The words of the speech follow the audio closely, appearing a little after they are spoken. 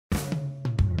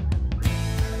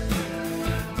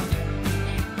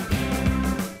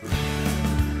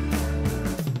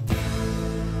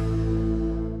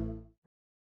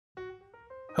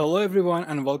Hello everyone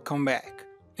and welcome back.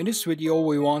 In this video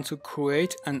we want to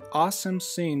create an awesome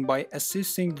scene by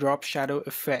assisting drop shadow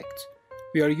effect.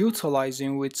 We are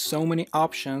utilizing with so many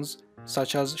options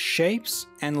such as shapes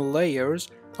and layers,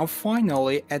 and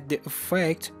finally add the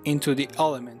effect into the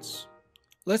elements.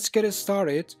 Let's get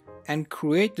started and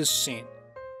create the scene.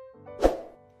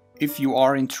 If you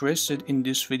are interested in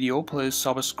this video, please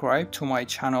subscribe to my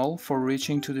channel for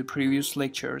reaching to the previous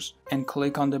lectures and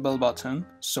click on the bell button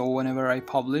so whenever I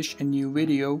publish a new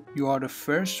video, you are the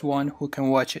first one who can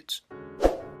watch it.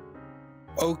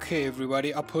 Okay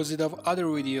everybody, opposite of other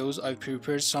videos, I've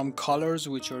prepared some colors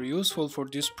which are useful for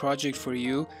this project for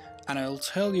you, and I'll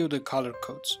tell you the color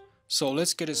codes. So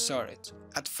let's get started.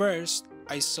 At first,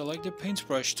 I select the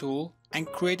paintbrush tool and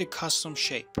create a custom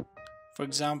shape. For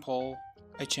example,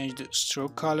 I change the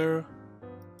stroke color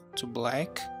to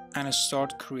black and I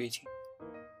start creating.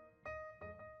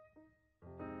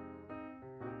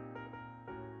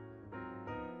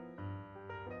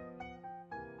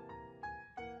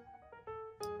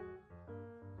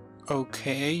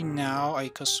 Okay, now I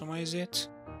customize it.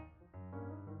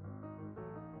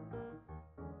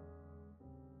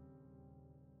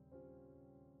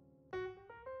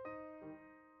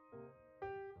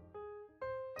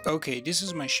 Okay, this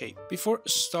is my shape. Before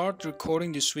start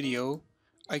recording this video,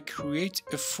 I create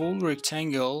a full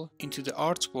rectangle into the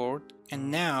artboard, and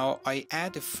now I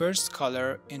add the first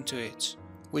color into it.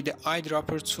 With the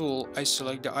eyedropper tool, I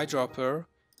select the eyedropper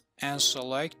and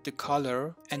select the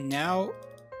color, and now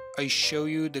I show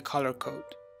you the color code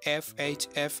F8,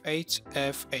 F8,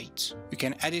 F8. You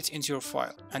can add it into your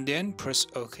file and then press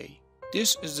OK.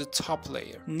 This is the top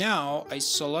layer. Now I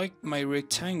select my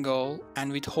rectangle and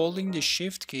with holding the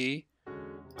shift key,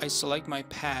 I select my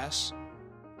path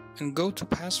and go to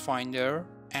Pathfinder,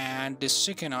 and the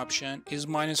second option is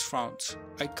minus front.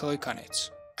 I click on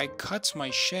it. I cut my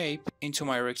shape into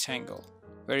my rectangle.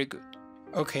 Very good.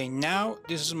 Okay, now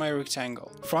this is my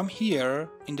rectangle. From here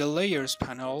in the layers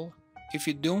panel, if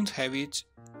you don't have it,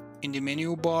 in the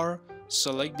menu bar,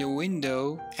 select the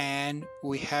window and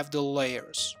we have the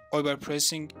layers, or by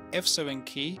pressing F7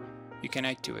 key you can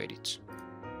activate it.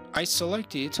 I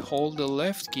select it, hold the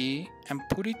left key and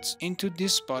put it into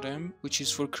this bottom, which is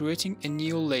for creating a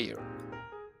new layer.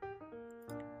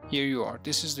 Here you are,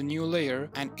 this is the new layer,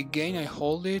 and again I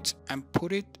hold it and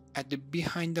put it at the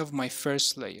behind of my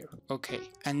first layer. Okay,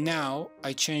 and now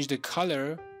I change the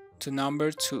color to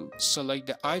number 2. Select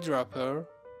the eyedropper,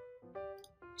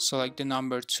 select the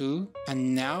number 2,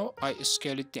 and now I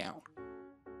scale it down.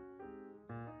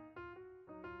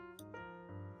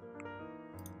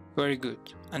 Very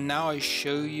good. And now I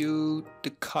show you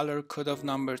the color code of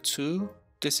number 2.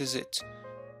 This is it.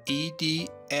 EDF0FB.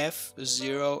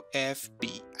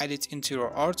 Add it into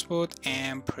your artboard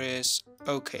and press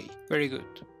OK. Very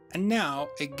good. And now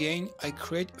again I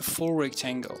create a full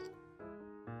rectangle.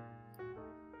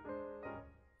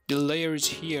 The layer is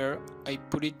here, I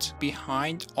put it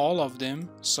behind all of them,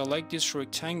 select this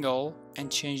rectangle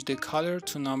and change the color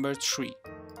to number 3.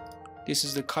 This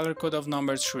is the color code of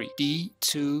number 3,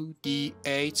 D2,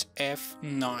 D8,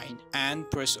 F9,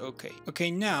 and press OK. Okay,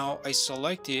 now I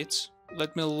select it,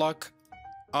 let me lock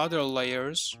other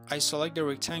layers, I select the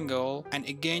rectangle and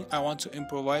again I want to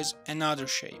improvise another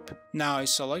shape. Now I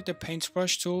select the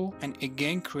paintbrush tool and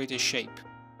again create a shape.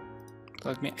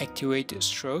 Let me activate the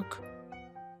stroke.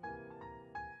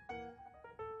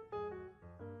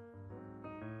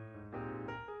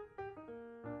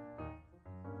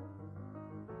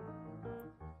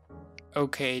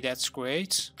 Okay, that's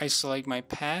great. I select my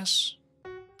path,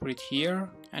 put it here,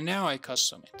 and now I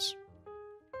custom it.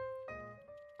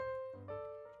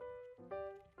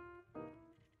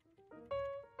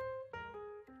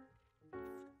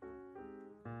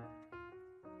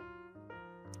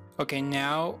 Okay,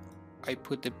 now I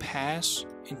put the path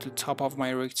into top of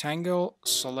my rectangle,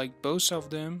 select both of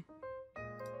them,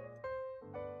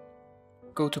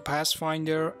 go to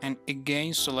Pathfinder and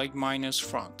again select minus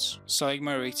front. Select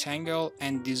my rectangle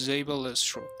and disable the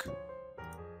stroke.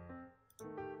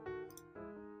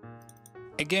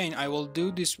 Again, I will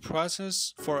do this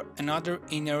process for another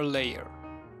inner layer.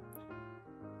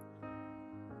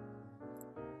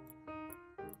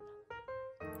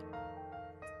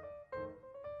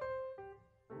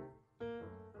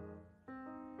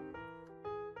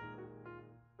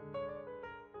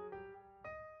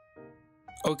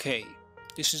 Okay.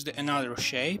 This is another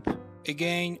shape.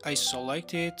 Again, I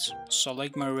select it,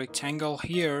 select my rectangle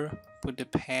here, put the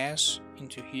path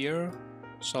into here,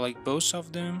 select both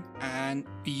of them, and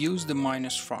use the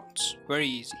minus front. Very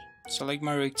easy. Select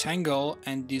my rectangle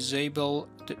and disable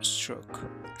the stroke.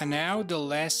 And now the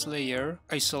last layer,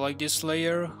 I select this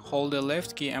layer, hold the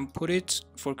left key and put it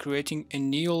for creating a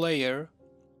new layer.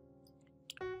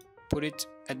 Put it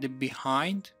at the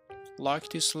behind, lock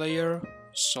this layer,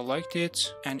 select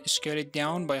it and scale it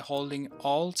down by holding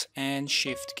Alt and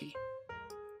Shift key.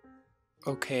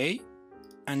 Okay,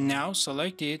 and now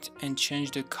select it and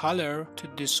change the color to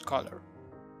this color.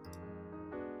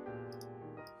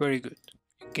 Very good.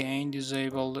 Again,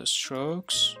 disable the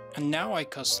strokes and now I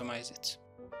customize it.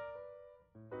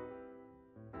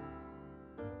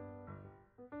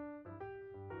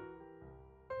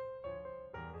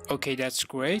 Okay, that's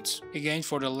great. Again,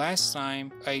 for the last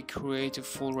time, I create a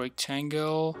full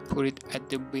rectangle, put it at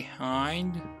the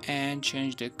behind and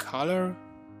change the color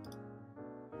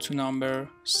to number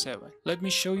 7. Let me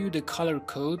show you the color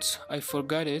codes. I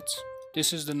forgot it.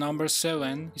 This is the number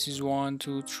 7. This is 1,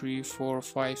 2, 3, 4,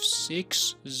 5,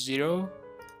 6, 0.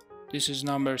 This is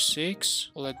number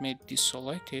 6. Let me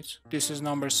deselect it. This is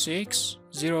number 6,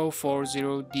 0, 4,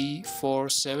 0, D, 4,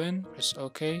 7. Press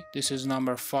OK. This is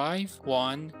number 5,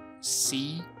 1,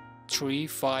 C, 3,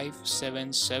 5,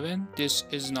 7, 7. This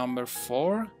is number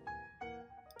 4,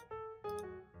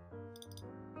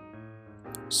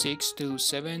 6, 2,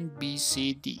 7, B,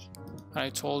 C, D. I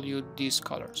told you these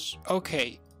colors.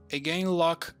 Okay, again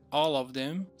lock all of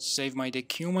them, save my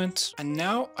document, and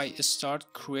now I start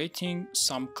creating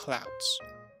some clouds.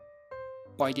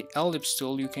 By the ellipse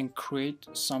tool, you can create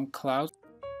some clouds.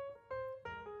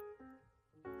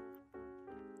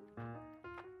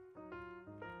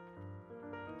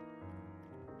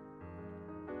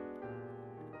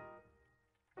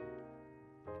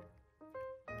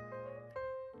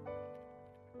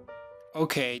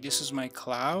 Okay, this is my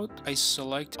cloud. I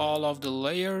select all of the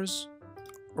layers,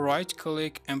 right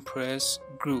click and press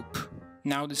group.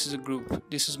 Now this is a group.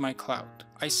 This is my cloud.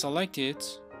 I select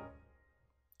it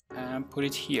and put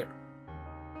it here.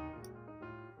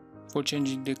 For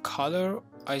changing the color,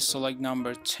 I select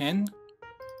number 10.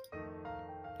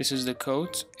 This is the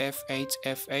code F8,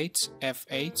 F8,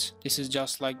 F8. This is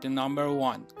just like the number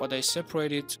 1, but I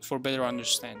separate it for better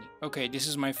understanding. Okay, this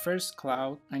is my first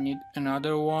cloud. I need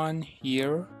another one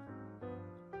here.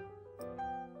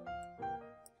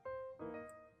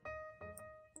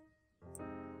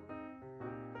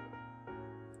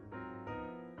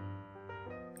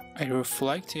 I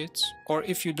reflect it, or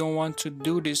if you don't want to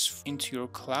do this into your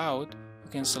cloud, you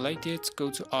can select it,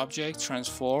 go to Object,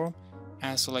 Transform,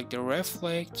 and select the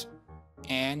reflect,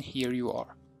 and here you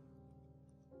are.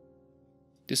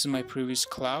 This is my previous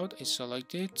cloud. I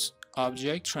select it,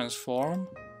 Object, Transform,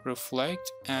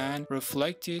 Reflect, and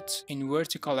reflect it in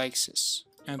vertical axis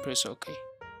and press OK.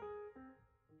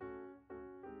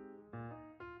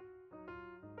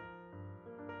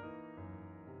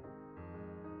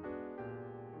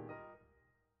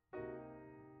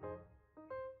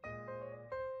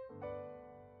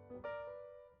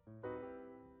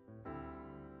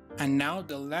 And now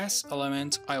the last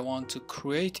element I want to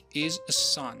create is a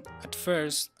sun. At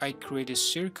first, I create a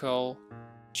circle,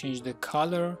 change the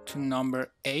color to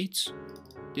number 8.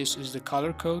 This is the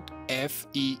color code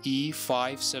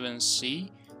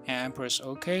FEE57C and press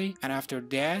OK. And after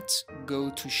that, go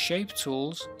to Shape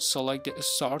Tools, select the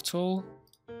Star tool,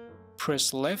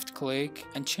 press left click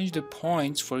and change the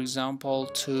points, for example,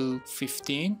 to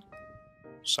 15,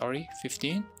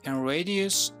 and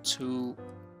radius to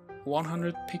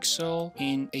 100 pixel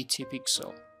in 80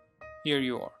 pixel. Here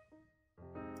you are.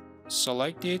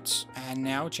 Select it and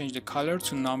now change the color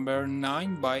to number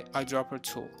 9 by eyedropper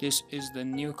tool. This is the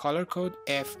new color code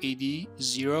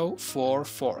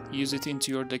FED044. Use it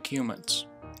into your documents.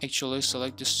 Actually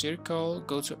select the circle,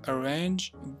 go to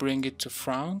arrange, bring it to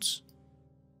front,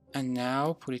 and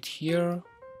now put it here.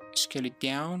 Scale it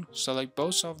down, select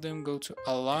both of them, go to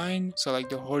align, select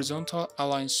the horizontal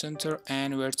align center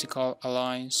and vertical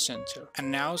align center,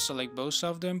 and now select both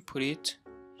of them, put it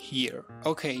here.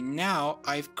 Okay, now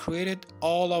I've created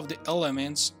all of the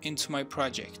elements into my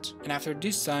project, and after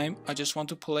this time I just want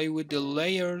to play with the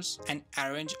layers and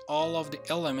arrange all of the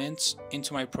elements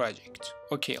into my project.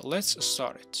 Okay, let's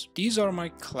start it. These are my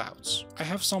clouds. I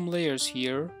have some layers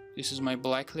here. This is my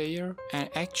black layer, and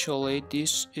actually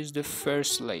this is the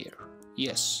first layer.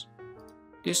 Yes,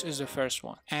 this is the first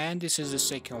one, and this is the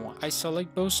second one. I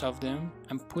select both of them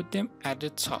and put them at the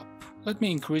top. Let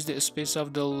me increase the space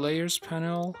of the layers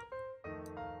panel.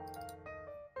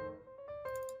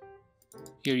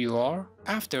 Here you are.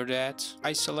 After that,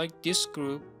 I select this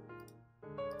group,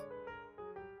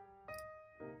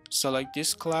 select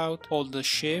this cloud, hold the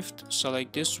shift,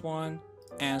 select this one,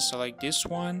 and select this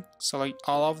one, select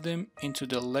all of them into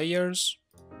the layers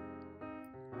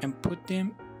and put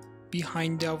them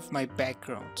behind of my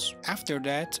backgrounds. After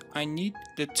that, I need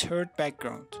the third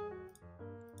background.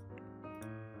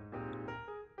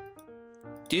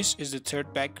 This is the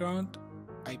third background.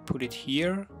 I put it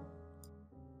here.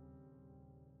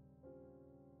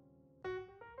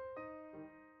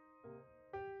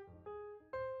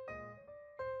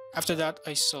 After that,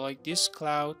 I select this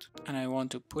cloud and I want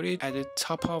to put it at the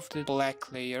top of the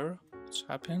black layer. What's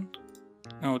happened?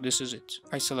 No, this is it.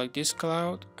 I select this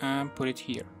cloud and put it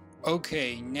here.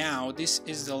 Okay, now this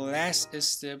is the last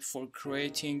step for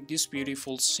creating this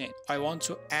beautiful scene. I want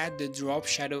to add the drop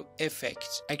shadow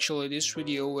effect. Actually, this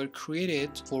video was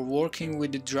created for working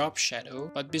with the drop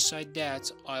shadow, but beside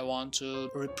that, I want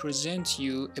to represent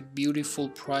you a beautiful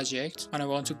project and I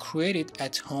want to create it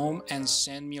at home and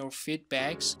send me your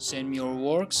feedbacks, send me your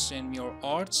works, send me your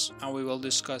arts, and we will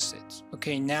discuss it.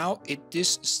 Okay, now at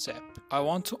this step, I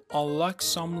want to unlock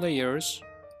some layers.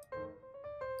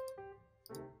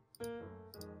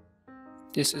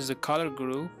 This is the color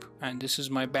group and this is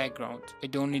my background. I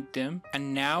don't need them.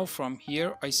 And now from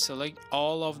here, I select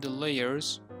all of the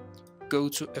layers, go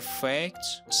to Effect,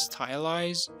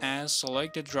 Stylize, and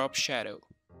select the drop shadow.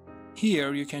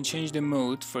 Here you can change the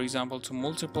mode, for example, to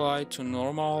multiply, to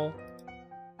normal,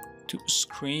 to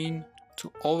screen,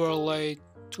 to overlay,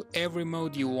 to every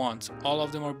mode you want. All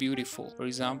of them are beautiful. For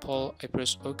example, I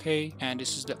press OK and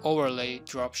this is the overlay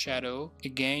drop shadow.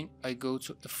 Again, I go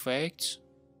to Effect,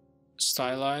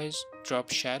 Stylize, drop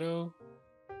shadow,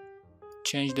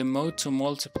 change the mode to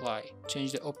multiply,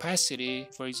 change the opacity,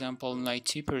 for example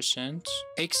 90%,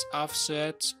 X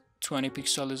offset 20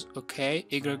 pixel is okay,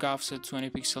 Y offset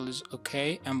 20 pixel is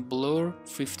okay, and blur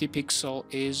 50 pixel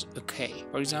is okay.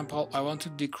 For example, I want to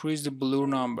decrease the blur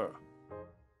number.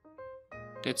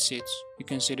 That's it. You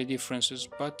can see the differences,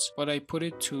 but I put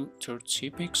it to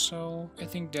 30 pixel, I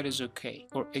think that is okay.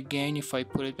 Or again, if I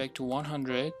put it back to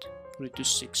 100, put it to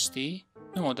 60.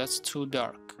 No, that's too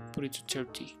dark. Put it to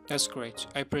 30. That's great.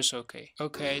 I press OK.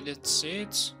 Okay, that's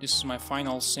it. This is my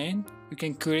final scene. You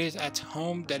can create it at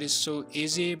home. That is so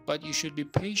easy, but you should be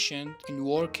patient in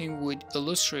working with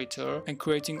Illustrator and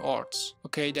creating arts.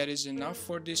 Okay, that is enough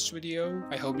for this video.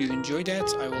 I hope you enjoyed that.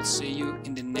 I will see you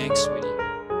in the next video.